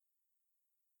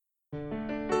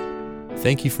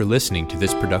Thank you for listening to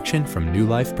this production from New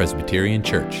Life Presbyterian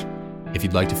Church. If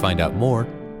you'd like to find out more,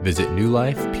 visit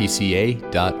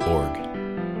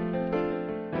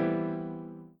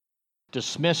newlifepca.org.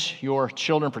 Dismiss your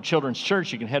children for Children's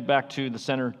Church. You can head back to the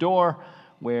center door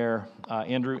where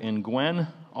Andrew and Gwen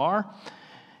are,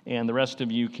 and the rest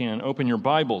of you can open your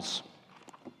Bibles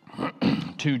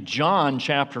to John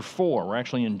chapter 4. We're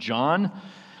actually in John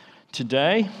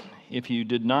today. If you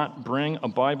did not bring a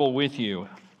Bible with you,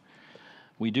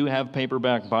 we do have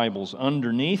paperback Bibles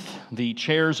underneath the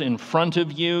chairs in front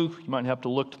of you. You might have to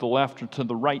look to the left or to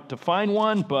the right to find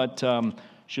one, but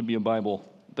should be a Bible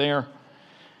there.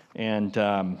 And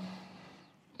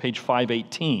page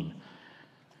 518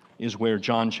 is where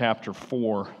John chapter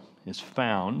 4 is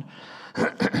found.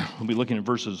 We'll be looking at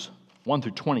verses 1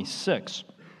 through 26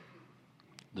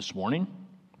 this morning.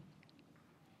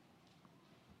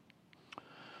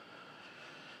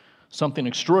 Something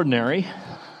extraordinary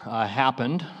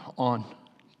happened on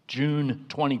June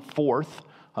 24th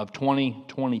of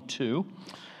 2022.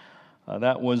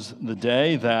 That was the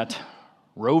day that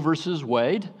Roe versus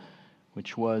Wade,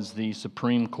 which was the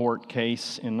Supreme Court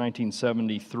case in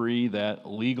 1973 that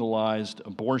legalized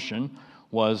abortion,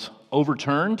 was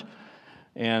overturned,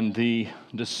 and the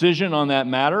decision on that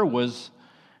matter was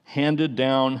handed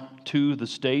down to the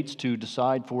states to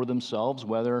decide for themselves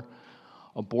whether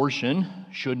abortion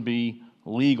should be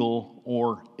legal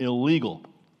or illegal.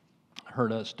 I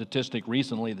heard a statistic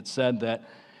recently that said that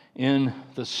in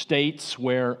the states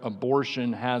where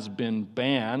abortion has been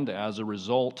banned as a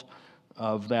result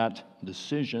of that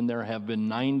decision, there have been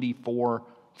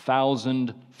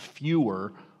 94,000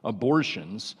 fewer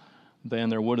abortions than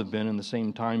there would have been in the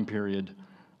same time period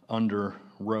under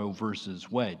Roe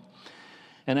versus Wade.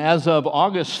 And as of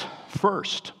August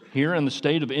 1st, here in the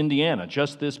state of Indiana,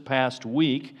 just this past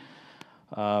week,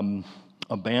 a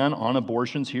ban on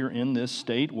abortions here in this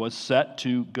state was set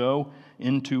to go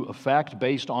into effect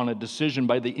based on a decision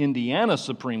by the Indiana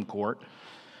Supreme Court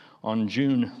on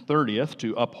June 30th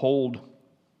to uphold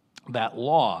that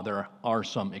law. There are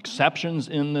some exceptions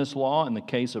in this law in the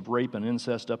case of rape and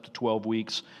incest up to 12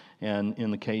 weeks, and in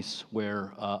the case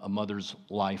where a mother's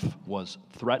life was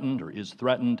threatened or is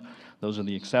threatened. Those are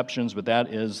the exceptions, but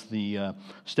that is the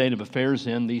state of affairs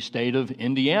in the state of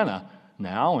Indiana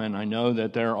now, and I know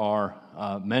that there are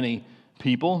many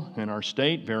people in our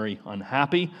state very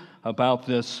unhappy about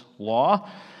this law.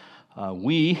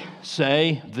 We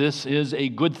say this is a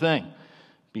good thing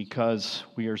because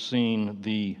we are seeing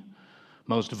the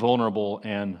most vulnerable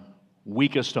and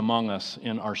weakest among us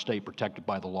in our state protected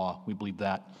by the law. We believe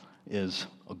that is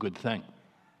a good thing.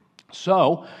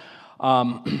 So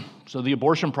the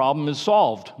abortion problem is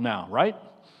solved now, right?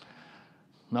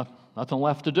 Nothing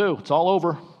left to do. It's all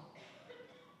over.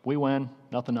 We win.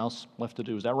 Nothing else left to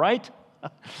do. Is that right?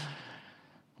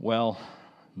 Well,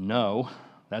 no,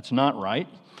 that's not right.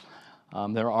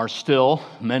 There are still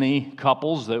many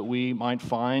couples that we might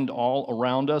find all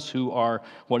around us who are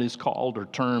what is called or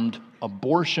termed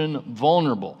abortion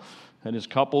vulnerable. That is,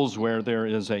 couples where there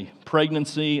is a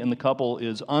pregnancy and the couple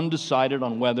is undecided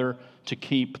on whether to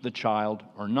keep the child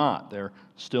or not. They're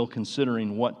still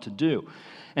considering what to do.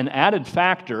 An added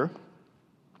factor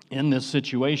in this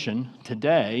situation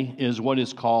today is what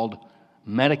is called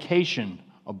medication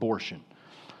abortion,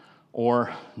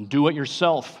 or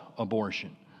do-it-yourself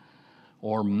abortion,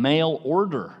 or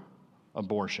mail-order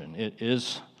abortion. It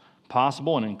is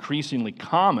possible and increasingly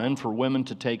common for women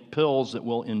to take pills that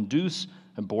will induce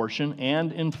abortion,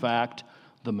 and in fact,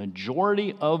 the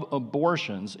majority of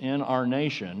abortions in our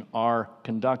nation are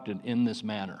conducted in this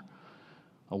manner.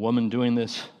 A woman doing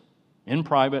this in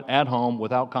private, at home,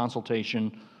 without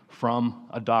consultation from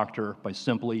a doctor by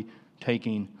simply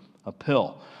taking a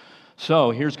pill.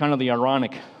 So here's kind of the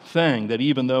ironic thing, that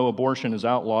even though abortion is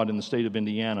outlawed in the state of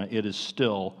Indiana, it is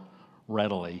still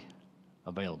readily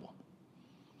available.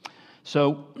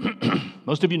 So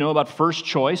most of you know about First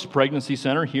Choice Pregnancy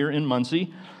Center here in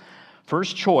Muncie.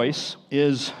 First Choice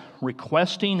is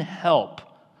requesting help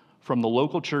from the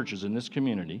local churches in this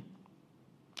community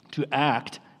to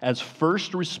act as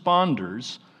first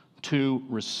responders to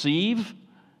receive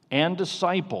and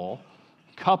disciple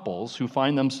couples who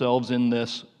find themselves in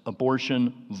this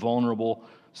abortion vulnerable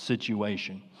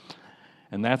situation.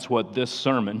 And that's what this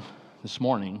sermon this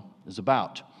morning is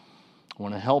about. I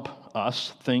want to help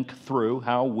us think through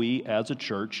how we as a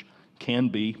church can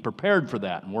be prepared for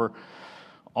that. And we're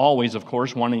always, of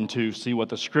course, wanting to see what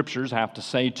the Scriptures have to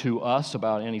say to us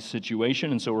about any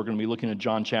situation, and so we're going to be looking at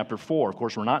John chapter 4. Of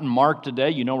course, we're not in Mark today.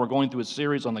 You know we're going through a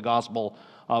series on the Gospel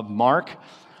of Mark.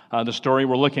 The story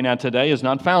we're looking at today is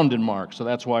not found in Mark, so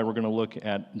that's why we're going to look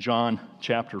at John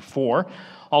chapter 4.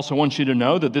 Also want you to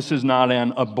know that this is not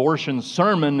an abortion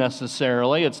sermon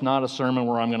necessarily. It's not a sermon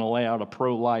where I'm going to lay out a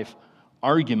pro-life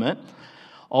argument,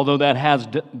 although that has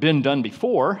been done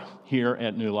before here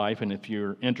at New Life, and if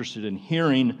you're interested in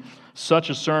hearing such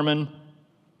a sermon,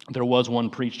 there was one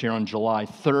preached here on July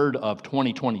 3rd of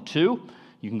 2022.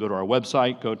 You can go to our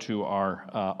website, go to our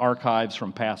archives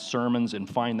from past sermons, and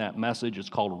find that message. It's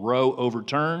called Roe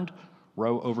Overturned,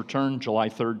 July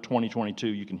 3rd, 2022.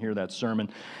 You can hear that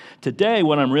sermon. Today,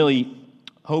 what I'm really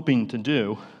hoping to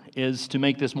do is to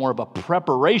make this more of a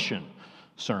preparation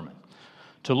sermon,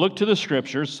 to look to the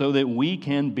Scriptures so that we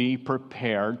can be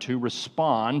prepared to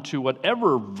respond to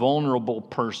whatever vulnerable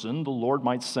person the Lord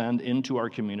might send into our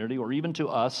community or even to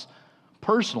us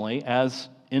personally as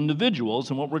individuals.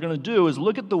 And what we're going to do is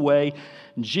look at the way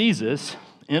Jesus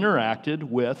interacted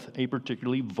with a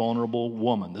particularly vulnerable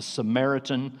woman, the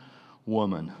Samaritan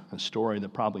woman, a story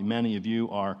that probably many of you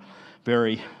are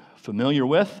very familiar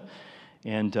with,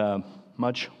 and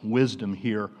much wisdom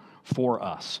here for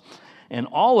us. And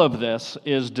all of this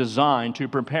is designed to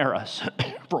prepare us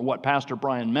for what Pastor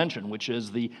Brian mentioned, which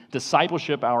is the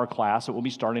discipleship hour class that will be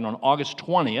starting on August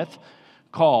 20th,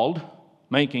 called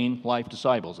Making Life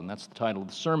Disciples. And that's the title of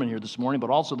the sermon here this morning, but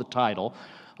also the title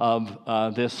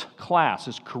of this class,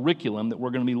 this curriculum that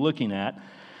we're going to be looking at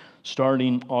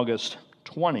starting August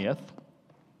 20th.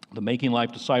 The Making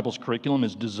Life Disciples curriculum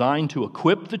is designed to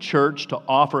equip the church to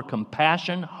offer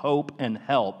compassion, hope, and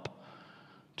help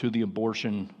to the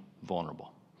abortion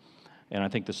vulnerable. And I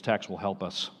think this text will help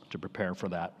us to prepare for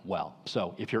that well.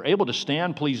 So if you're able to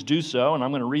stand, please do so. And I'm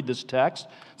going to read this text.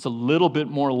 It's a little bit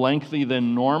more lengthy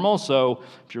than normal, so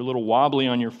if you're a little wobbly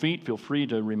on your feet, feel free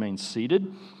to remain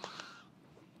seated.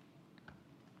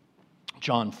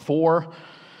 John 4,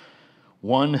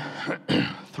 1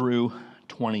 through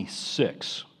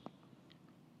 26.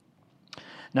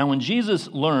 Now, when Jesus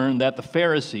learned that the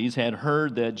Pharisees had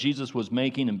heard that Jesus was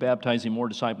making and baptizing more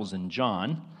disciples than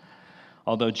John,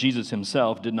 although Jesus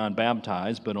himself did not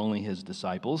baptize, but only his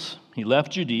disciples, he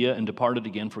left Judea and departed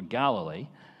again for Galilee,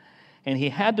 and he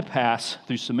had to pass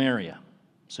through Samaria.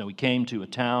 So he came to a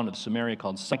town of Samaria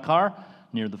called Sychar,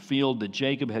 near the field that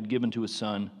Jacob had given to his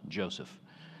son Joseph.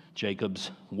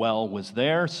 Jacob's well was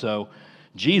there, so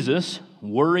Jesus,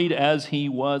 worried as he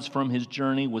was from his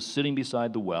journey, was sitting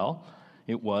beside the well.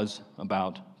 It was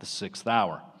about the 6th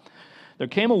hour. There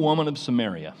came a woman of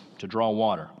Samaria to draw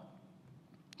water.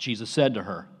 Jesus said to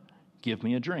her, "Give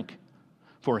me a drink,"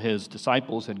 for his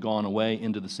disciples had gone away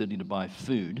into the city to buy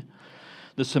food.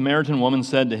 The Samaritan woman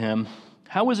said to him,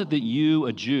 "How is it that you,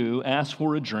 a Jew, ask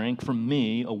for a drink from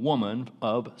me, a woman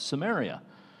of Samaria?"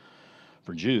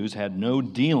 For Jews had no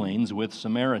dealings with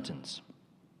Samaritans.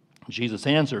 Jesus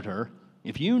answered her,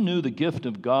 "If you knew the gift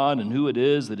of God and who it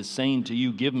is that is saying to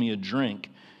you, 'Give me a drink,'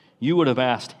 you would have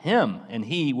asked him, and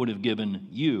he would have given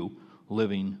you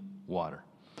living water."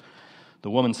 The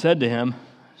woman said to him,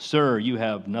 "Sir, you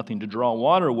have nothing to draw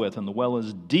water with, and the well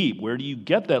is deep. Where do you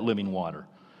get that living water?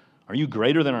 Are you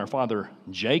greater than our father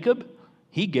Jacob?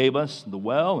 He gave us the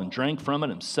well and drank from it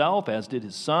himself, as did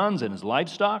his sons and his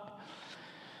livestock."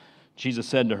 Jesus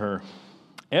said to her,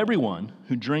 "Everyone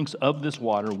who drinks of this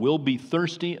water will be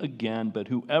thirsty again, but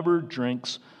whoever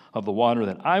drinks of the water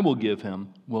that I will give him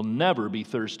will never be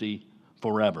thirsty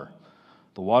forever.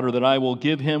 The water that I will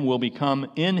give him will become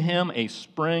in him a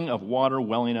spring of water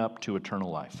welling up to eternal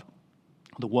life."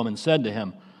 The woman said to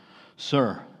him,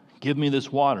 "Sir, give me this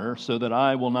water so that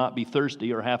I will not be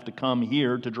thirsty or have to come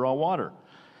here to draw water."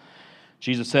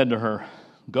 Jesus said to her,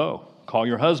 "Go, call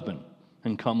your husband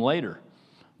and come later."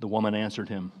 The woman answered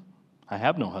him, "I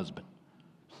have no husband."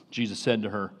 Jesus said to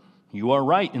her, "You are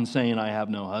right in saying I have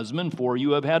no husband, for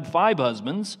you have had 5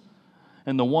 husbands,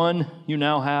 and the one you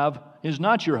now have is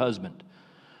not your husband.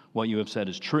 What you have said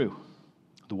is true."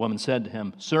 The woman said to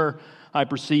him, "Sir, I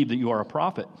perceive that you are a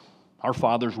prophet. Our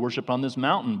fathers worshipped on this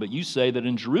mountain, but you say that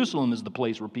in Jerusalem is the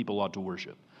place where people ought to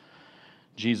worship."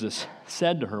 Jesus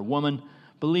said to her, "Woman,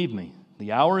 believe me,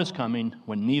 the hour is coming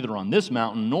when neither on this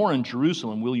mountain nor in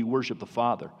Jerusalem will you worship the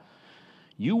Father.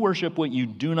 You worship what you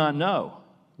do not know.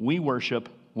 We worship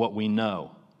what we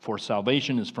know, for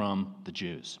salvation is from the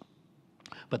Jews.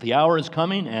 But the hour is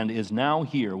coming and is now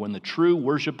here when the true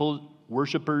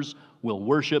worshipers will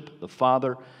worship the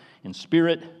Father in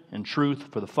spirit and truth,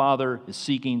 for the Father is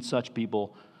seeking such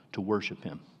people to worship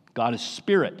him. God is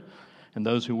spirit, and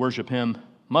those who worship him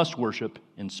must worship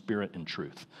in spirit and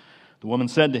truth." The woman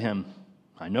said to him,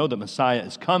 "I know that Messiah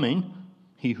is coming,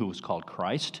 he who is called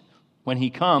Christ. When he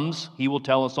comes, he will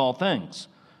tell us all things."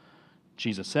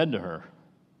 Jesus said to her,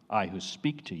 "I who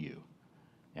speak to you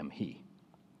am He.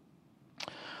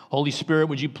 Holy Spirit,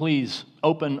 would you please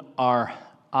open our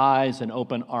eyes and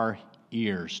open our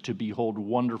ears to behold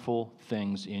wonderful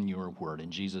things in your word.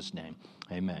 In Jesus' name,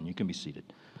 amen. You can be seated.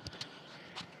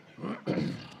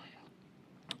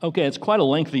 Okay, it's quite a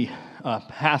lengthy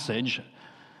passage.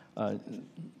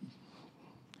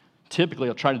 Typically,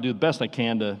 I'll try to do the best I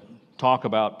can to talk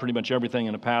about pretty much everything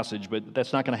in a passage, but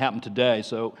that's not going to happen today,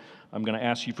 so I'm going to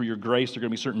ask you for your grace. There are going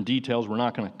to be certain details we're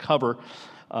not going to cover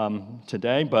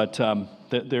today, but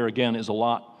there again is a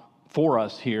lot for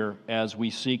us here as we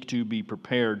seek to be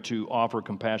prepared to offer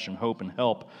compassion, hope, and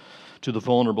help to the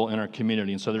vulnerable in our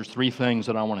community. And so there's three things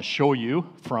that I want to show you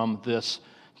from this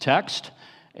text,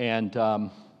 and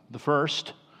the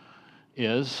first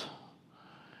is,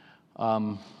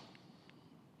 the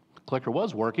clicker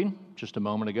was working just a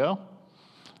moment ago.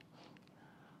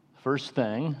 First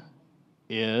thing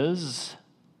is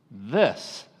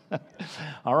this.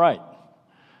 All right.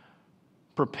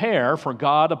 Prepare for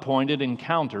God-appointed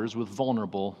encounters with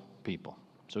vulnerable people.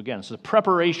 So again, it's a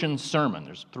preparation sermon.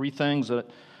 There's three things that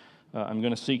I'm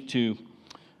going to seek to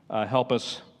help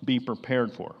us be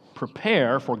prepared for.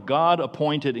 Prepare for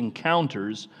God-appointed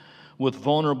encounters with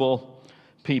vulnerable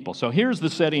people. So here's the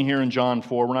setting here in John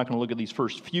 4. We're not going to look at these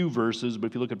first few verses, but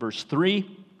if you look at verse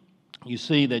 3, you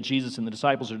see that Jesus and the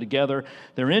disciples are together.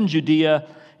 They're in Judea,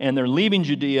 and they're leaving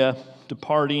Judea,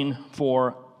 departing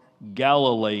for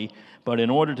Galilee. But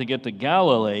in order to get to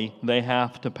Galilee, they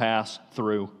have to pass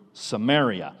through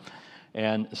Samaria.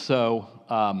 And so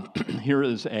here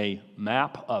is a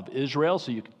map of Israel,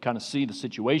 so you can kind of see the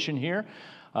situation here.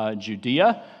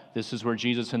 Judea, this is where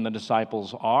Jesus and the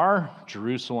disciples are.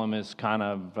 Jerusalem is kind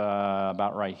of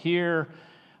about right here.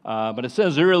 But it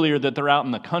says earlier that they're out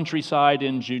in the countryside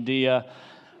in Judea,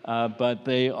 but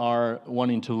they are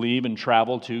wanting to leave and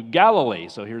travel to Galilee.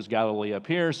 So here's Galilee up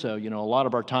here. So, a lot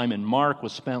of our time in Mark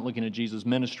was spent looking at Jesus'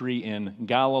 ministry in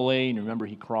Galilee. And remember,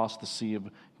 he crossed the Sea of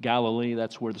Galilee.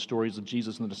 That's where the stories of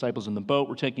Jesus and the disciples in the boat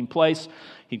were taking place.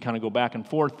 He'd kind of go back and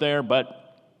forth there. But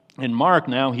in Mark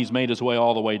now, he's made his way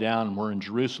all the way down, and we're in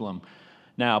Jerusalem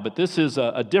now. But this is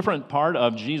a different part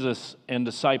of Jesus and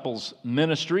disciples'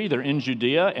 ministry. They're in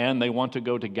Judea, and they want to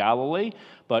go to Galilee.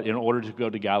 But in order to go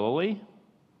to Galilee,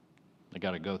 they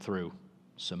got to go through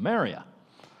Samaria.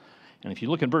 And if you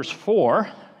look at verse 4,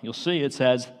 you'll see it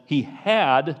says, he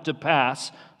had to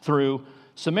pass through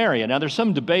Samaria. Now, there's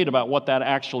some debate about what that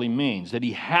actually means. Did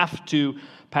he have to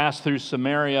pass through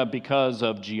Samaria because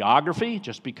of geography?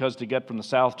 Just because to get from the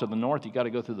south to the north, you got to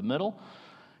go through the middle?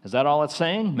 Is that all it's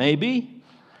saying? Maybe.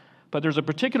 But there's a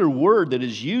particular word that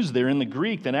is used there in the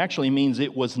Greek that actually means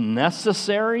it was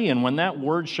necessary. And when that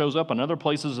word shows up in other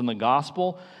places in the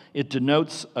gospel, it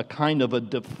denotes a kind of a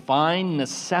defined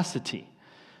necessity.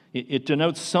 It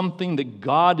denotes something that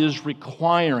God is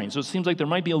requiring. So it seems like there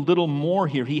might be a little more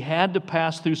here. He had to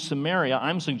pass through Samaria,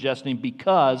 I'm suggesting,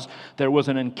 because there was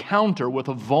an encounter with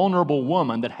a vulnerable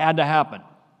woman that had to happen.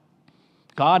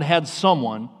 God had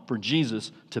someone for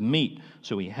Jesus to meet,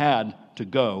 so he had to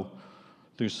go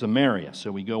through Samaria. So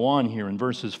we go on here in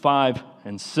verses 5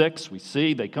 and 6. We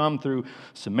see they come through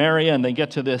Samaria, and they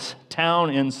get to this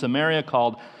town in Samaria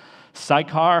called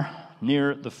Sychar,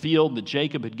 near the field that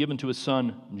Jacob had given to his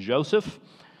son Joseph.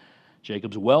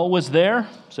 Jacob's well was there,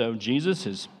 so Jesus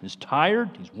is tired,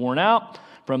 he's worn out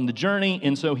from the journey,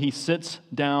 and so he sits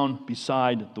down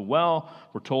beside the well.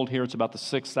 We're told here it's about the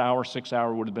 6th hour. 6th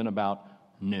hour would have been about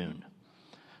noon.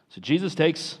 So Jesus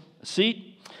takes a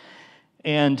seat,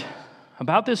 and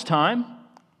about this time,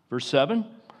 verse 7,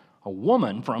 a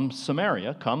woman from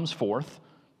Samaria comes forth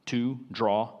to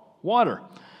draw water.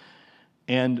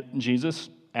 And Jesus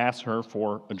asks her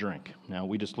for a drink. Now,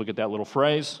 we just look at that little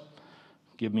phrase,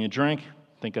 give me a drink,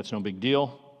 think that's no big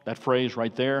deal. That phrase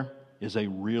right there is a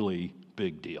really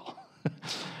big deal.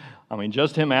 I mean,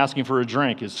 just him asking for a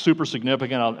drink is super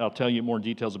significant. I'll tell you more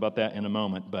details about that in a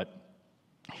moment. But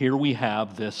here we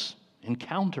have this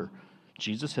encounter.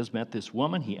 Jesus has met this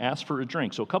woman. He asked for a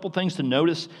drink. So a couple things to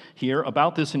notice here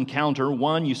about this encounter.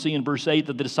 One, you see in verse 8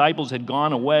 that the disciples had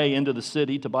gone away into the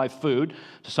city to buy food.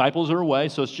 Disciples are away,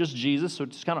 so it's just Jesus. So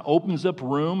it just kind of opens up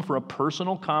room for a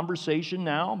personal conversation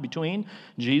now between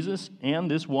Jesus and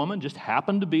this woman. Just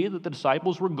happened to be that the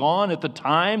disciples were gone at the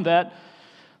time that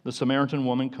the Samaritan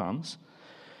woman comes.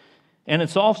 And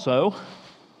it's also,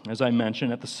 as I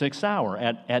mentioned, at the 6th hour,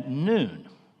 at noon.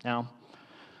 Now,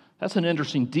 that's an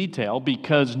interesting detail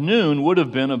because noon would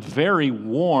have been a very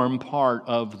warm part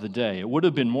of the day. It would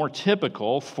have been more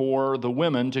typical for the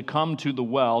women to come to the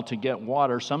well to get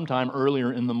water sometime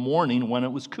earlier in the morning when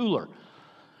it was cooler.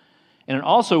 And it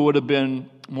also would have been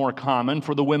more common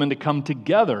for the women to come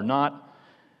together, not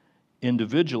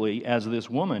individually as this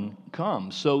woman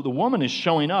comes. So the woman is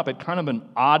showing up at kind of an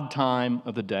odd time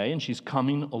of the day, and she's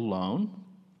coming alone.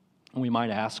 And we might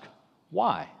ask,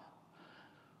 why?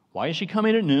 Why is she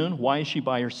coming at noon? Why is she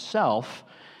by herself?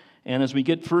 And as we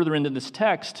get further into this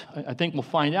text, I think we'll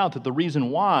find out that the reason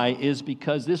why is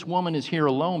because this woman is here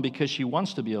alone because she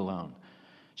wants to be alone.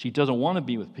 She doesn't want to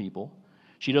be with people.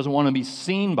 She doesn't want to be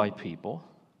seen by people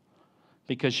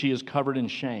because she is covered in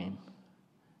shame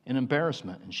and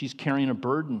embarrassment, and she's carrying a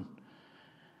burden.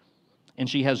 And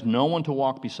she has no one to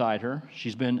walk beside her.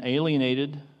 She's been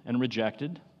alienated and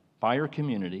rejected by her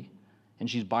community, and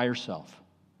she's by herself.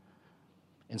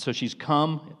 And so she's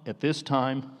come at this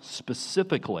time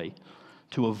specifically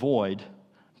to avoid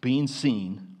being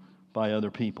seen by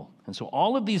other people. And so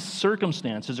all of these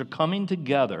circumstances are coming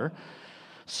together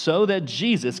so that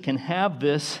Jesus can have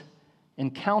this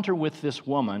encounter with this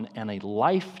woman and a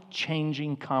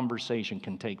life-changing conversation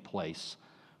can take place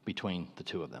between the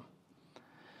two of them.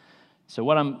 So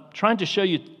what I'm trying to show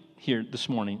you here this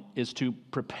morning is to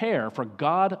prepare for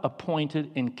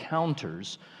God-appointed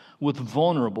encounters with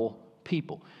vulnerable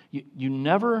people. You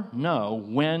never know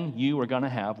when you are going to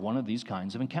have one of these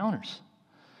kinds of encounters.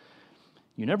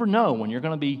 You never know when you're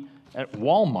going to be at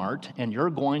Walmart and you're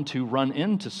going to run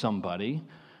into somebody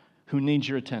who needs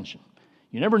your attention.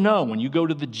 You never know when you go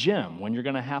to the gym when you're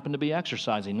going to happen to be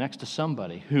exercising next to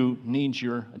somebody who needs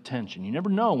your attention. You never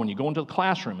know when you go into the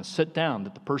classroom and sit down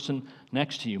that the person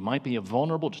next to you might be a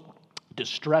vulnerable,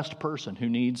 distressed person who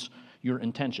needs your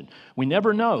attention. We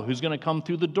never know who's going to come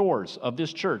through the doors of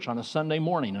this church on a Sunday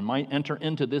morning and might enter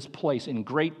into this place in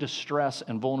great distress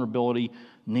and vulnerability,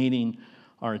 needing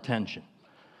our attention.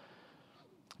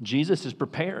 Jesus is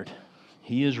prepared.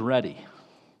 He is ready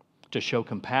to show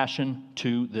compassion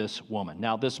to this woman.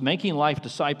 Now, this Making Life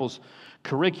Disciples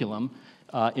curriculum,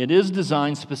 it is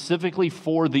designed specifically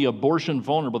for the abortion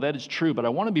vulnerable. That is true, but I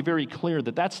want to be very clear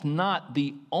that that's not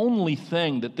the only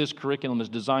thing that this curriculum is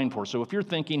designed for. So if you're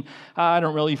thinking, I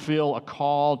don't really feel a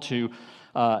call to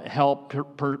help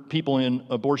people in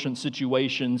abortion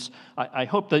situations, I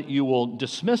hope that you will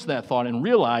dismiss that thought and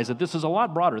realize that this is a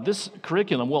lot broader. This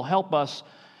curriculum will help us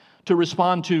to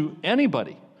respond to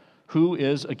anybody who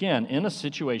is, again, in a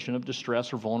situation of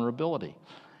distress or vulnerability.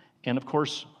 And of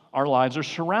course, our lives are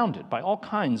surrounded by all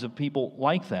kinds of people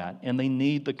like that, and they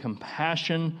need the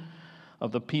compassion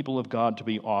of the people of God to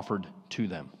be offered to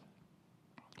them.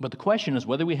 But the question is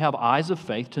whether we have eyes of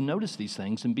faith to notice these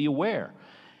things and be aware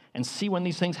and see when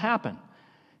these things happen,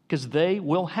 because they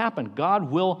will happen. God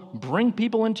will bring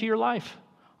people into your life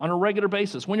on a regular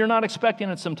basis when you're not expecting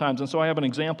it sometimes. And so I have an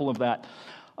example of that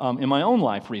in my own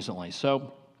life recently.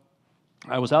 So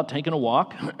I was out taking a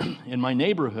walk in my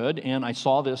neighborhood, and I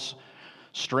saw this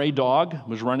stray dog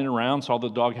was running around, saw the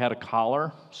dog had a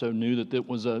collar, so knew that it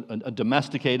was a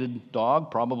domesticated dog,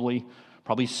 probably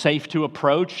safe to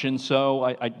approach, and so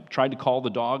I tried to call the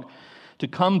dog to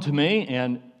come to me,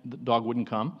 and the dog wouldn't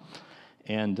come.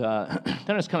 And then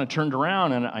I just kind of turned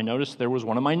around, and I noticed there was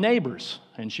one of my neighbors,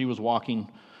 and she was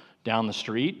walking down the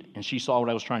street, and she saw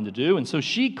what I was trying to do, and so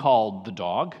she called the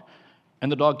dog,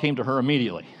 and the dog came to her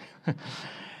immediately.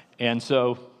 And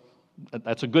so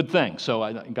that's a good thing. So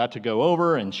I got to go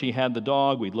over, and she had the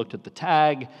dog. We looked at the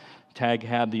tag. Tag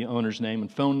had the owner's name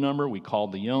and phone number. We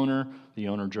called the owner. The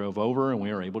owner drove over, and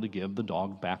we were able to give the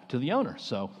dog back to the owner.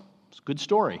 So it's a good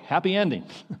story. Happy ending.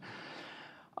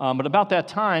 But about that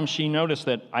time, she noticed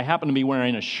that I happened to be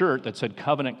wearing a shirt that said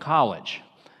Covenant College.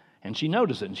 And she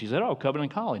noticed it, and she said, "Oh,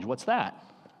 Covenant College, what's that?"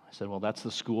 I said, "Well, that's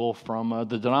the school from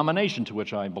the denomination to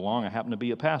which I belong. I happen to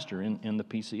be a pastor in the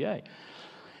PCA."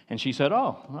 And she said,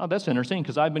 oh, that's interesting,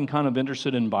 because I've been kind of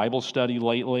interested in Bible study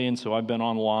lately, and so I've been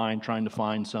online trying to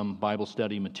find some Bible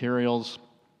study materials.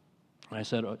 And I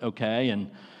said, okay,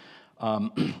 and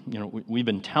we've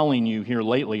been telling you here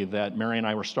lately that Mary and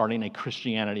I were starting a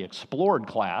Christianity Explored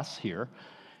class here,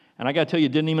 and I got to tell you,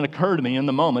 it didn't even occur to me in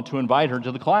the moment to invite her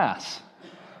to the class,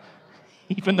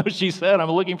 even though she said, I'm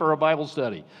looking for a Bible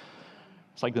study.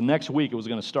 It's like the next week it was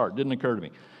going to start. It didn't occur to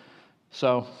me.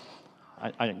 So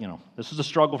this is a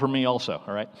struggle for me also,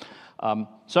 all right?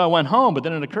 So I went home, but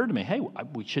then it occurred to me, hey,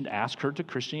 we should ask her to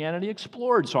Christianity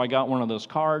Explored. So I got one of those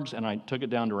cards, and I took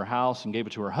it down to her house and gave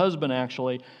it to her husband,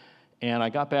 actually. And I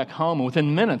got back home, and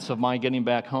within minutes of my getting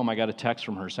back home, I got a text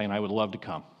from her saying I would love to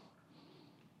come.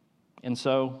 And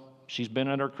so she's been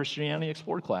at our Christianity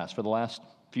Explored class for the last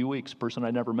few weeks. A person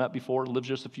I'd never met before, lives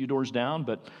just a few doors down,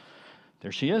 but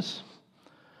there she is.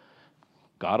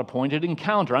 God-appointed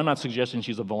encounter. I'm not suggesting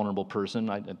she's a vulnerable person.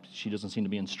 She doesn't seem to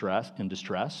be in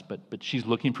distress, but she's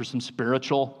looking for some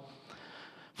spiritual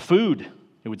food,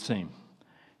 it would seem.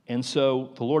 And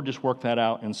so the Lord just worked that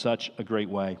out in such a great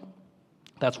way.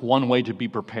 That's one way to be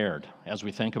prepared as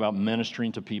we think about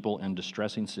ministering to people in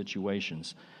distressing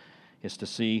situations, is to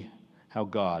see how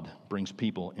God brings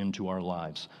people into our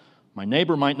lives. My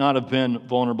neighbor might not have been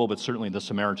vulnerable, but certainly the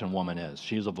Samaritan woman is.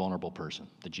 She is a vulnerable person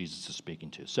that Jesus is speaking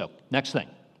to. So, next thing,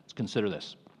 let's consider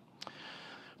this.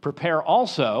 Prepare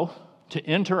also to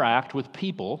interact with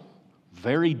people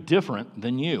very different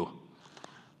than you.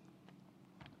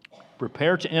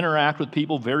 Prepare to interact with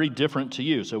people very different to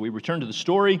you. So we return to the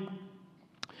story.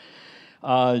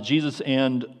 Jesus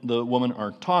and the woman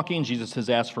are talking. Jesus has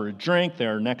asked for a drink.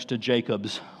 They're next to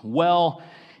Jacob's well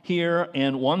here.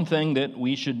 And one thing that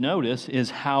we should notice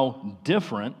is how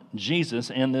different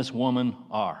Jesus and this woman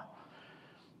are.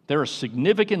 There are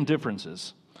significant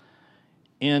differences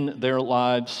in their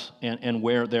lives and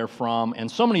where they're from, and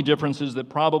so many differences that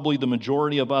probably the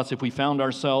majority of us, if we found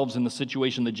ourselves in the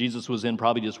situation that Jesus was in,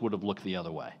 probably just would have looked the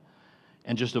other way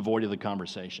and just avoided the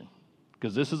conversation.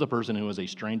 Because this is a person who is a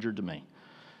stranger to me,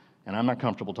 and I'm not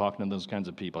comfortable talking to those kinds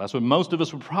of people. That's what most of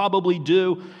us would probably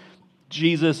do.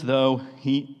 Jesus, though,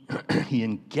 he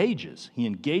engages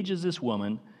this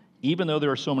woman, even though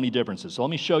there are so many differences. So let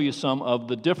me show you some of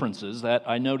the differences that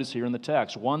I notice here in the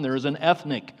text. One, there is an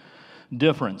ethnic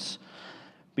difference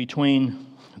between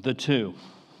the two.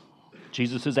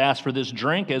 Jesus has asked for this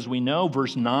drink, as we know.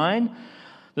 Verse 9,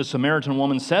 the Samaritan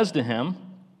woman says to him,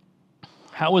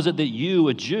 "How is it that you,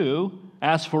 a Jew,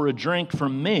 ask for a drink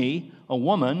from me, a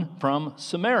woman from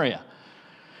Samaria?"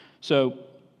 So,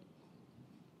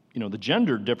 the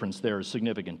gender difference there is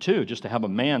significant too. Just to have a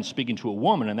man speaking to a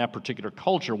woman in that particular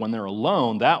culture when they're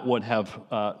alone, that would have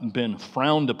been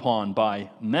frowned upon by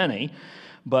many.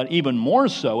 But even more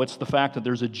so, it's the fact that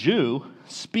there's a Jew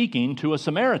speaking to a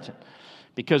Samaritan,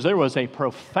 because there was a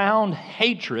profound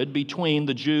hatred between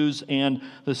the Jews and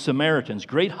the Samaritans,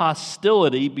 great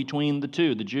hostility between the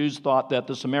two. The Jews thought that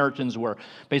the Samaritans were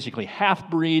basically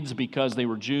half-breeds because they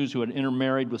were Jews who had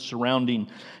intermarried with surrounding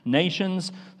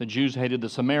nations. The Jews hated the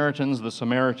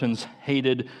Samaritans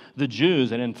hated the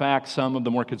Jews. And in fact, some of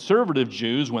the more conservative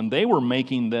Jews, when they were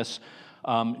making this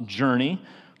journey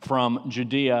from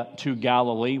Judea to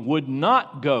Galilee, would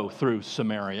not go through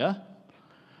Samaria.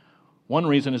 One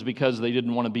reason is because they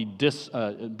didn't want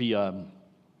to be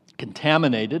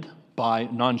contaminated by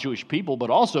non-Jewish people, but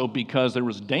also because there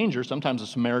was danger. Sometimes the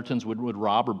Samaritans would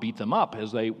rob or beat them up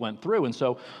as they went through. And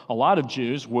so a lot of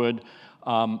Jews would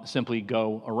simply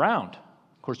go around.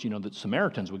 Of course, you know that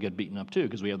Samaritans would get beaten up too,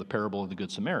 because we have the parable of the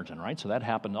Good Samaritan, right? So that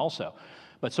happened also.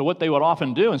 But so what they would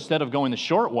often do, instead of going the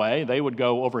short way, they would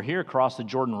go over here, cross the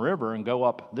Jordan River, and go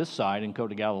up this side and go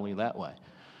to Galilee that way.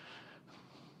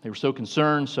 They were so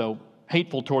concerned, so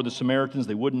hateful toward the Samaritans,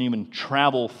 they wouldn't even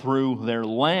travel through their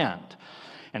land.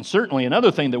 And certainly another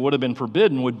thing that would have been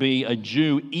forbidden would be a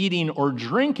Jew eating or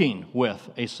drinking with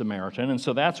a Samaritan. And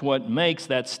so that's what makes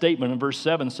that statement in verse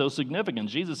 7 so significant.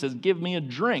 Jesus says, "Give me a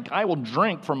drink. I will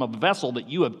drink from a vessel that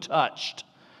you have touched."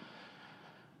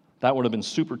 That would have been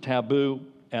super taboo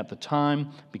at the time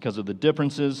because of the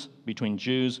differences between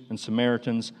Jews and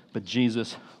Samaritans. But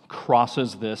Jesus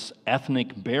crosses this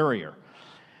ethnic barrier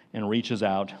and reaches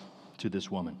out to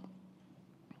this woman.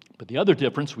 But the other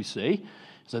difference we see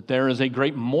is that there is a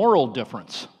great moral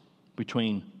difference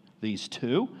between these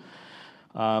two.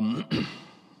 Verses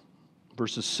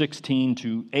 16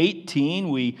 to 18,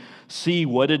 we see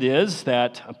what it is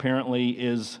that apparently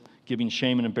is giving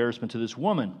shame and embarrassment to this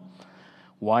woman.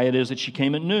 Why it is that she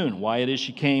came at noon. Why it is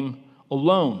she came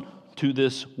alone to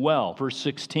this well. Verse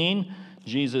 16,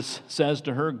 Jesus says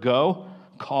to her, "Go,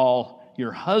 call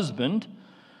your husband."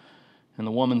 And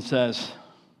the woman says,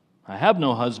 "I have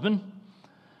no husband."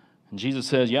 And Jesus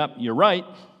says, "Yep, you're right.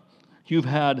 You've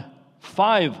had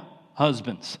 5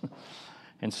 husbands."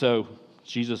 And so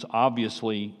Jesus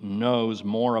obviously knows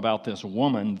more about this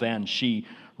woman than she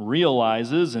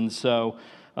realizes. And so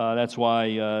that's why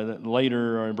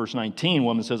later in verse 19,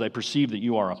 woman says, "I perceive that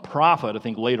you are a prophet." I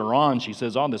think later on she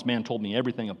says, "Oh, this man told me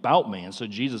everything about me." And so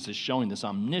Jesus is showing this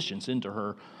omniscience into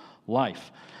her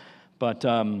life. But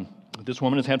this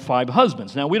woman has had 5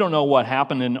 husbands. Now, we don't know what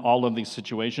happened in all of these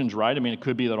situations, right? I mean, it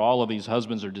could be that all of these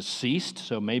husbands are deceased,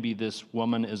 so maybe this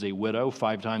woman is a widow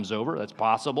 5 times over. That's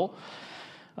possible.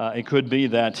 It could be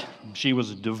that she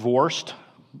was divorced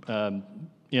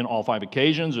in all 5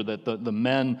 occasions, or that the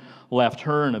men left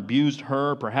her and abused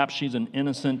her. Perhaps she's an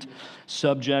innocent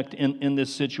subject in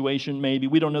this situation, maybe.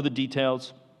 We don't know the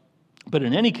details. But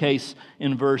in any case,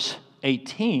 in verse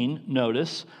 18,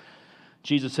 notice,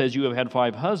 Jesus says, "You have had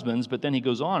 5 husbands," but then he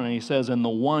goes on and he says, "And the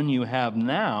one you have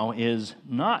now is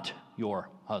not your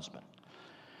husband."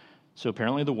 So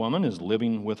apparently the woman is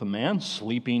living with a man,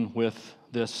 sleeping with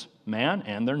this man,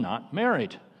 and they're not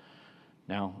married.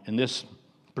 Now, in this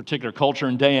particular culture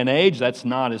and day and age, that's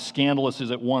not as scandalous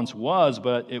as it once was,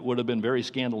 but it would have been very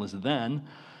scandalous then.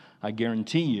 I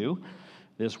guarantee you,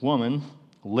 this woman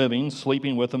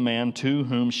sleeping with a man to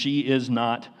whom she is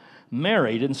not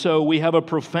married. And so we have a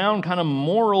profound kind of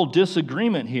moral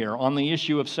disagreement here on the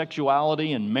issue of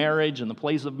sexuality and marriage and the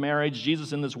place of marriage.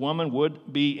 Jesus and this woman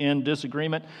would be in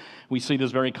disagreement. We see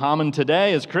this very common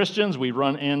today as Christians. We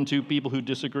run into people who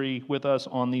disagree with us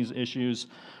on these issues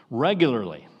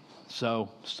regularly. So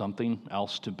something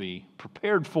else to be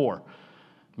prepared for.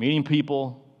 Meeting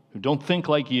people who don't think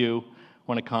like you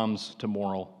when it comes to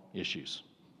moral issues.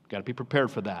 Got to be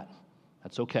prepared for that.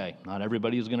 That's okay. Not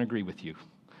everybody is going to agree with you.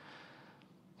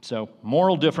 So,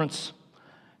 moral difference,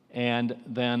 and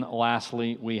then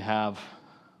lastly, we have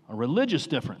a religious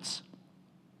difference.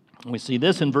 We see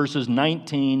this in verses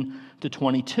 19 to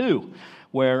 22,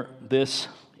 where this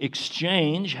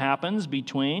exchange happens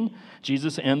between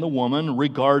Jesus and the woman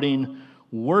regarding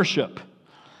worship.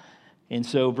 And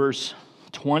so, verse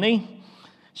 20,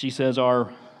 she says,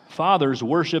 "Our fathers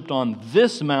worshipped on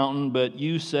this mountain, but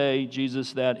you say,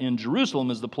 Jesus, that in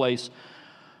Jerusalem is the place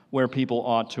where people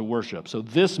ought to worship." So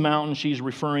this mountain, she's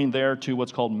referring there to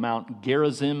what's called Mount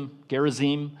Gerizim,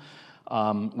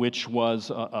 which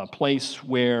was a place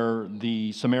where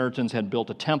the Samaritans had built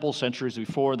a temple centuries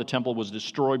before. The temple was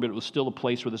destroyed, but it was still a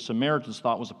place where the Samaritans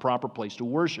thought was a proper place to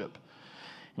worship.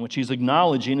 And what she's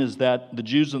acknowledging is that the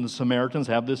Jews and the Samaritans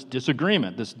have this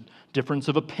disagreement, this difference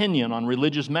of opinion on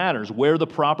religious matters, where the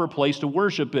proper place to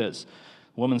worship is.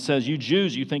 The woman says, "You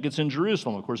Jews, you think it's in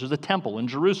Jerusalem." Of course, there's a temple in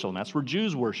Jerusalem. That's where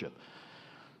Jews worship.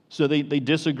 So they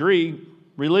disagree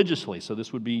religiously. So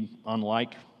this would be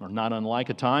unlike, or not unlike,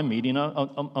 a time meeting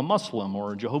a Muslim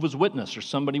or a Jehovah's Witness or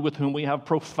somebody with whom we have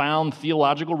profound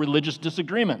theological religious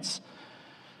disagreements.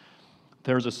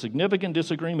 There's a significant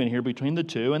disagreement here between the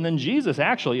two. And then Jesus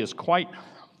actually is quite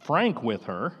frank with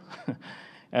her.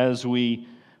 As we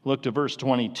look to verse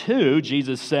 22,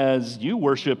 Jesus says, "You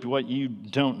worship what you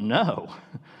don't know.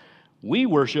 We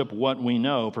worship what we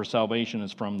know, for salvation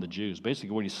is from the Jews."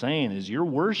 Basically what he's saying is you're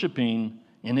worshiping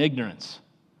in ignorance.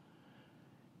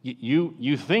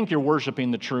 You think you're worshiping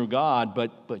the true God,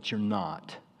 but you're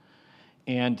not.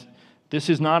 And this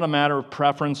is not a matter of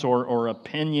preference or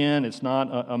opinion. It's not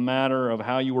a matter of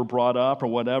how you were brought up or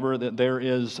whatever. That there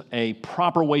is a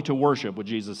proper way to worship, what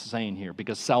Jesus is saying here,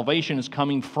 because salvation is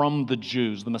coming from the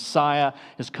Jews. The Messiah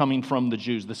is coming from the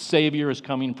Jews. The Savior is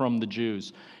coming from the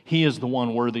Jews. He is the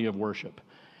one worthy of worship.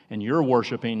 And you're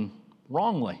worshiping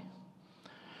wrongly.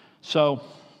 So,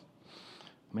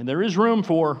 there is room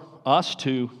for us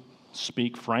to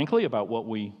speak frankly about what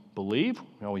we believe.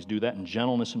 We always do that in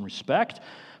gentleness and respect.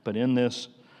 But in this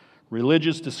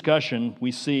religious discussion,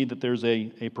 we see that there's a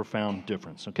profound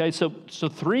difference. Okay, so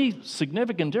three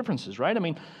significant differences, right?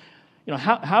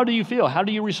 How do you feel? How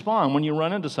do you respond when you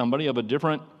run into somebody of a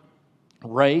different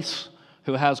race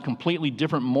who has completely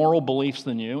different moral beliefs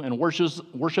than you and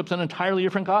worships an entirely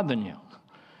different God than you?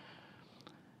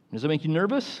 Does it make you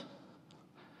nervous?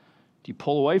 Do you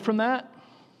pull away from that?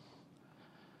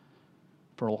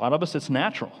 For a lot of us, it's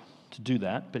natural to do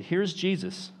that. But here's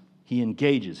Jesus. He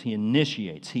engages, he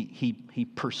initiates, he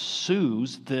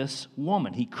pursues this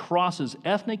woman. He crosses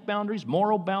ethnic boundaries,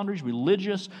 moral boundaries,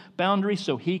 religious boundaries,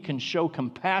 so he can show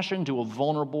compassion to a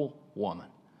vulnerable woman.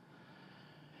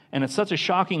 And it's such a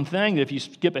shocking thing that if you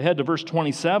skip ahead to verse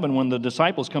 27, when the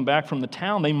disciples come back from the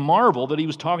town, they marvel that he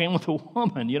was talking with a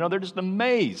woman. They're just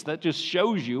amazed. That just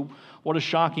shows you what a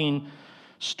shocking,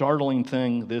 startling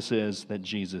thing this is that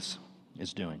Jesus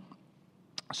is doing.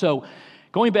 So,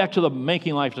 going back to the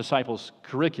Making Life Disciples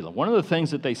curriculum, one of the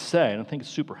things that they say, and I think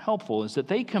it's super helpful, is that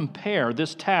they compare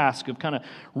this task of kind of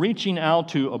reaching out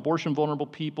to abortion-vulnerable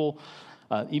people,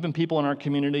 even people in our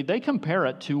community, they compare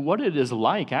it to what it is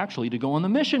like actually to go on the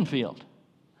mission field.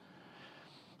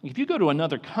 If you go to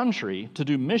another country to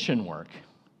do mission work,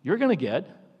 you're going to get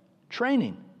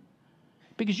training.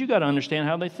 Because you got to understand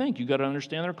how they think. You got to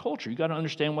understand their culture. You got to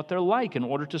understand what they're like in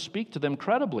order to speak to them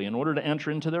credibly, in order to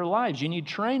enter into their lives. You need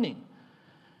training.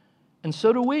 And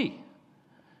so do we.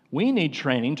 We need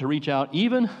training to reach out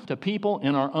even to people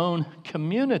in our own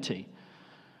community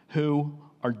who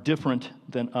are different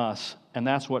than us. And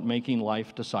that's what Making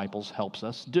Life Disciples helps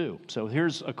us do. So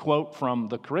here's a quote from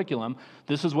the curriculum.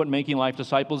 This is what Making Life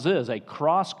Disciples is: a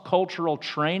cross-cultural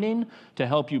training to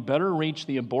help you better reach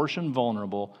the abortion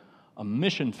vulnerable, a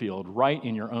mission field right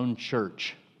in your own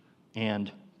church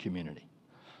and community.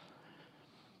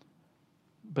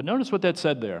 But notice what that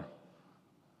said there.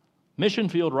 Mission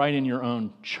field right in your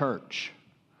own church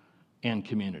and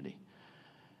community.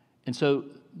 And so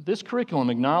this curriculum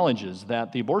acknowledges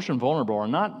that the abortion vulnerable are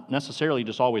not necessarily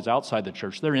just always outside the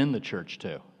church, they're in the church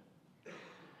too.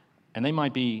 And they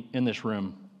might be in this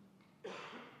room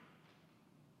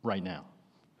right now.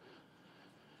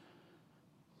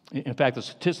 In fact, the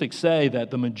statistics say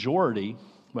that the majority,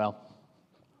 well,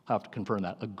 I'll have to confirm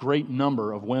that, a great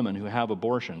number of women who have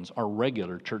abortions are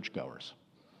regular churchgoers.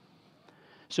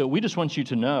 So we just want you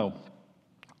to know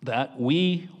that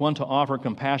we want to offer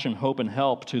compassion, hope, and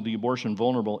help to the abortion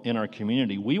vulnerable in our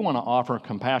community. We want to offer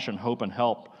compassion, hope, and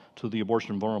help to the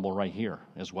abortion vulnerable right here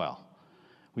as well.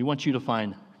 We want you to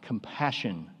find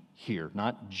compassion here,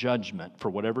 not judgment for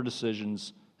whatever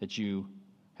decisions that you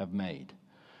have made.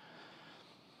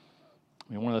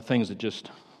 I mean, one of the things that just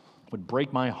would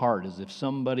break my heart is if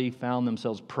somebody found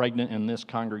themselves pregnant in this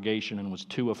congregation and was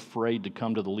too afraid to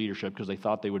come to the leadership because they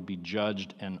thought they would be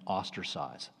judged and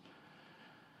ostracized.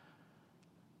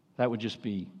 That would just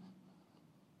be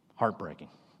heartbreaking.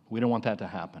 We don't want that to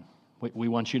happen. We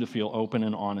want you to feel open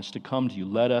and honest, to come to you.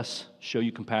 Let us show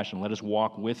you compassion. Let us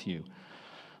walk with you.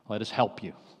 Let us help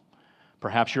you.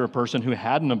 Perhaps you're a person who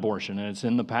had an abortion and it's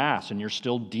in the past and you're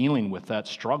still dealing with that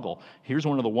struggle. Here's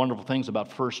one of the wonderful things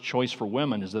about First Choice for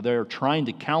Women is that they're trying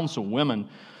to counsel women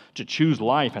to choose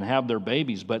life and have their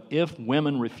babies. But if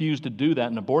women refuse to do that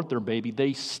and abort their baby,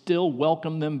 they still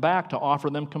welcome them back to offer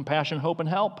them compassion, hope, and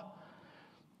help.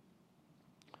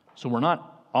 So we're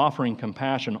not offering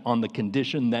compassion on the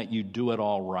condition that you do it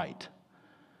all right.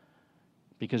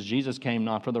 Because Jesus came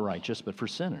not for the righteous, but for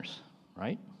sinners,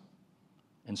 right?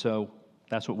 And so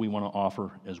that's what we want to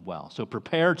offer as well. So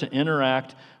prepare to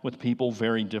interact with people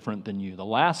very different than you. The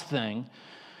last thing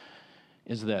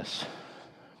is this.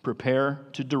 Prepare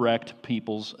to direct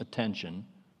people's attention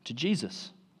to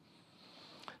Jesus.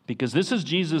 Because this is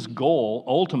Jesus' goal,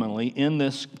 ultimately, in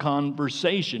this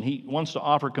conversation. He wants to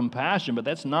offer compassion, but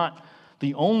that's not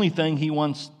the only thing he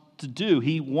wants to do.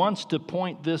 He wants to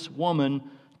point this woman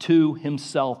to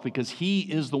himself because he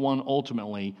is the one,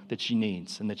 ultimately, that she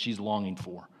needs and that she's longing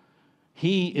for.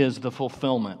 He is the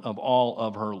fulfillment of all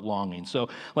of her longing. So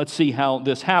let's see how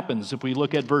this happens. If we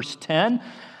look at verse 10,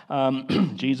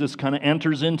 Jesus kind of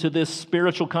enters into this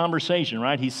spiritual conversation,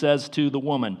 right? He says to the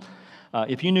woman,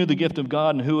 if you knew the gift of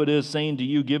God and who it is saying to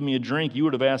you, give me a drink, you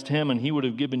would have asked him and he would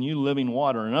have given you living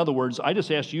water. In other words, I just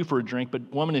asked you for a drink,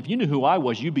 but woman, if you knew who I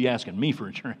was, you'd be asking me for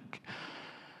a drink.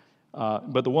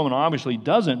 But the woman obviously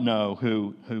doesn't know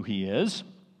who he is.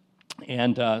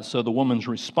 And so the woman's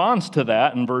response to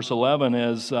that in verse 11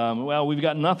 is, well, we've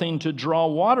got nothing to draw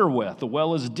water with. The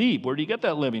well is deep. Where do you get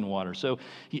that living water? So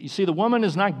you see, the woman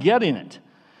is not getting it.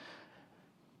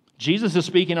 Jesus is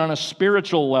speaking on a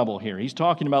spiritual level here. He's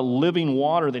talking about living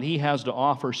water that he has to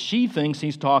offer. She thinks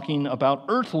he's talking about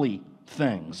earthly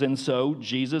things. And so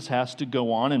Jesus has to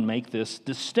go on and make this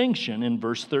distinction in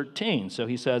verse 13. So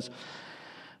he says,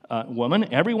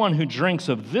 woman, everyone who drinks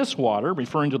of this water,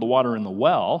 referring to the water in the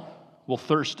well, will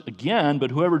thirst again,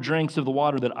 but whoever drinks of the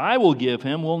water that I will give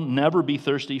him will never be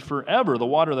thirsty forever. The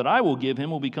water that I will give him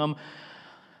will become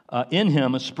in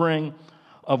him a spring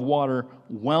of water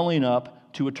welling up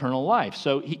to eternal life.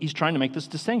 So he's trying to make this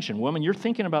distinction. Woman, you're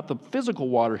thinking about the physical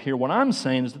water here. What I'm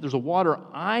saying is that there's a water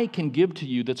I can give to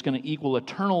you that's going to equal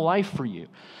eternal life for you.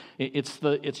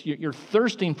 You're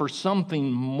thirsting for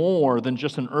something more than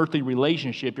just an earthly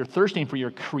relationship. You're thirsting for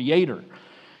your Creator.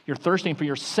 You're thirsting for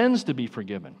your sins to be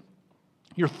forgiven.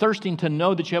 You're thirsting to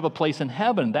know that you have a place in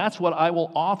heaven. That's what I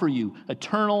will offer you,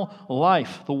 eternal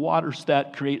life, the waters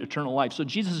that create eternal life. So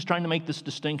Jesus is trying to make this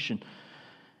distinction.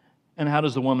 And how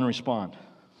does the woman respond?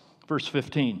 Verse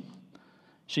 15,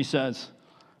 she says,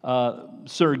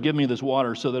 sir, give me this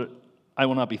water so that I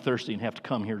will not be thirsty and have to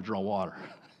come here to draw water.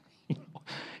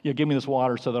 Give me this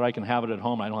water so that I can have it at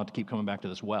home. I don't have to keep coming back to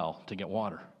this well to get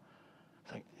water.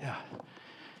 It's like, yeah.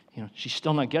 She's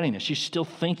still not getting this. She's still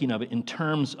thinking of it in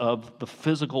terms of the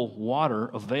physical water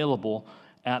available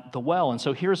at the well. And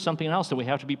so here's something else that we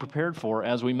have to be prepared for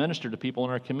as we minister to people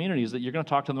in our communities, that you're going to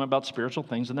talk to them about spiritual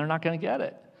things and they're not going to get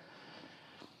it.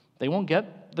 They won't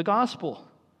get the gospel.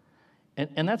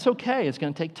 And that's okay. It's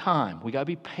going to take time. We got to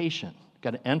be patient.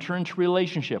 Got to enter into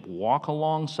relationship. Walk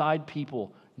alongside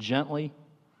people gently,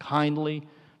 kindly.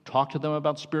 Talk to them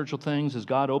about spiritual things as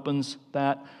God opens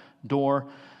that door.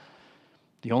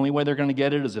 The only way they're going to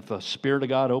get it is if the Spirit of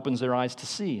God opens their eyes to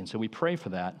see. And so we pray for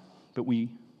that, but we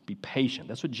be patient.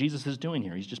 That's what Jesus is doing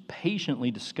here. He's just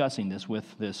patiently discussing this with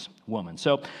this woman.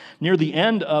 So near the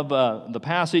end of the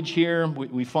passage here,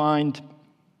 we find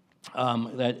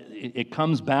that it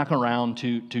comes back around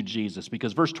to Jesus.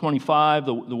 Because verse 25,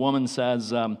 the woman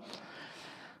says,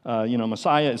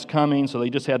 Messiah is coming, so they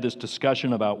just had this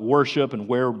discussion about worship and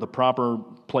where the proper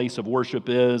place of worship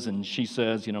is, and she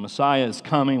says, Messiah is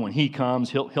coming. When he comes,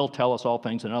 he'll tell us all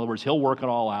things. In other words, he'll work it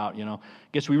all out.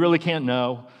 Guess we really can't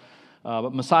know,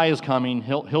 but Messiah is coming.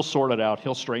 He'll sort it out.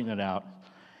 He'll straighten it out.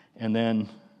 And then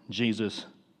Jesus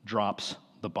drops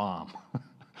the bomb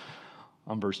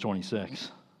on verse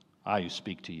 26. I who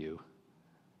speak to you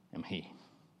am he.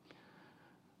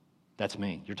 That's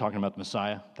me. You're talking about the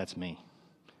Messiah? That's me.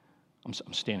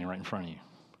 I'm standing right in front of you.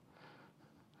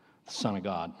 The Son of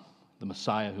God, the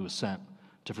Messiah who was sent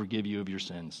to forgive you of your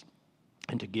sins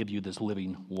and to give you this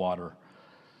living water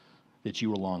that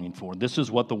you were longing for. This is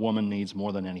what the woman needs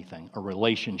more than anything, a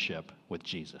relationship with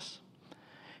Jesus.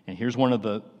 And here's one of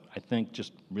the, I think,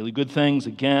 just really good things,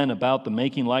 again, about the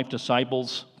Making Life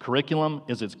Disciples curriculum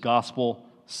is it's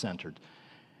gospel-centered.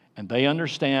 And they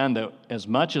understand that as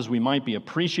much as we might be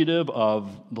appreciative of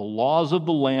the laws of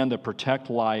the land that protect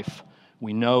life,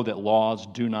 we know that laws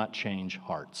do not change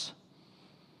hearts.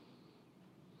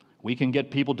 We can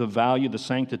get people to value the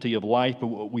sanctity of life, but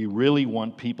what we really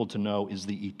want people to know is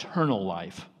the eternal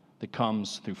life that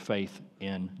comes through faith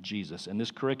in Jesus. And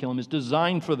this curriculum is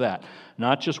designed for that,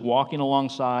 not just walking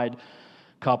alongside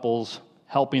couples,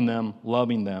 helping them,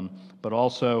 loving them, but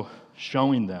also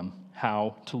showing them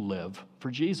how to live for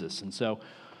Jesus. And so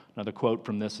another quote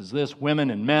from this is this: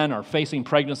 women and men are facing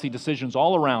pregnancy decisions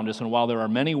all around us, and while there are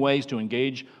many ways to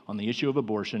engage on the issue of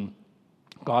abortion,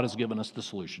 God has given us the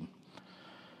solution: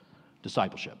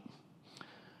 discipleship.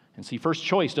 And see, First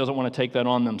Choice doesn't want to take that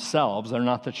on themselves. They're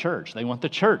not the church. They want the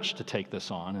church to take this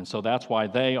on, and so that's why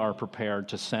they are prepared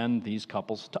to send these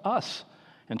couples to us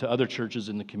and to other churches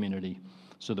in the community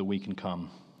so that we can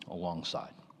come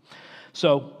alongside.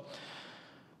 So,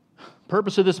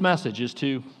 purpose of this message is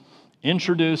to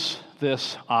introduce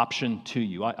this option to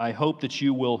you. I hope that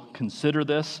you will consider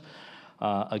this.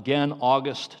 Again,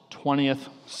 August 20th,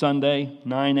 Sunday,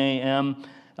 9 a.m.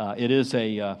 It is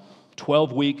a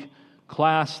 12-week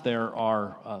class. There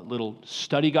are little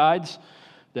study guides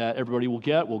that everybody will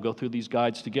get. We'll go through these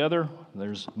guides together.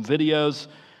 There's videos.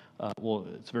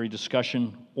 It's very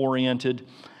discussion-oriented.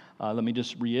 Let me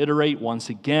just reiterate once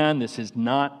again, this is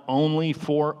not only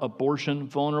for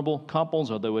abortion-vulnerable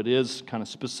couples, although it is kind of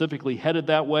specifically headed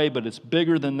that way, but it's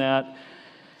bigger than that.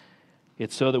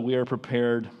 It's so that we are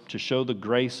prepared to show the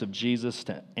grace of Jesus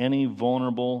to any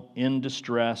vulnerable, in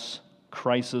distress,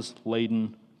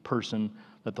 crisis-laden person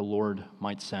that the Lord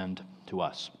might send to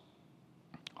us.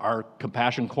 Our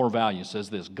compassion core value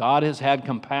says this: God has had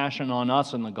compassion on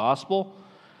us in the gospel,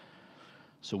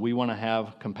 so we want to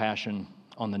have compassion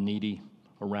on the needy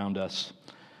around us.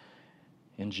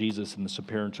 And Jesus and the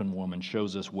Samaritan woman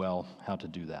shows us well how to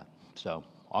do that. So,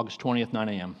 August 20th, 9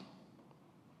 a.m.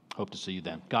 Hope to see you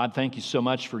then. God, thank you so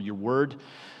much for your word.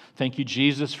 Thank you,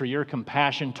 Jesus, for your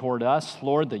compassion toward us,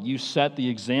 Lord, that you set the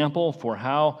example for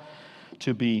how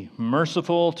to be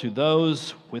merciful to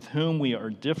those with whom we are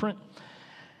different.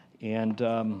 And,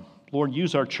 Lord,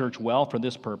 use our church well for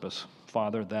this purpose,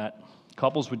 Father, that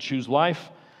couples would choose life,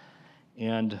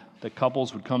 and that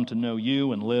couples would come to know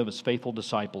you and live as faithful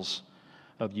disciples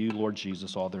of you, Lord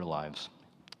Jesus, all their lives.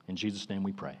 In Jesus' name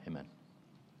we pray. Amen.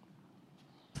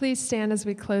 Please stand as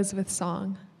we close with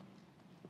song.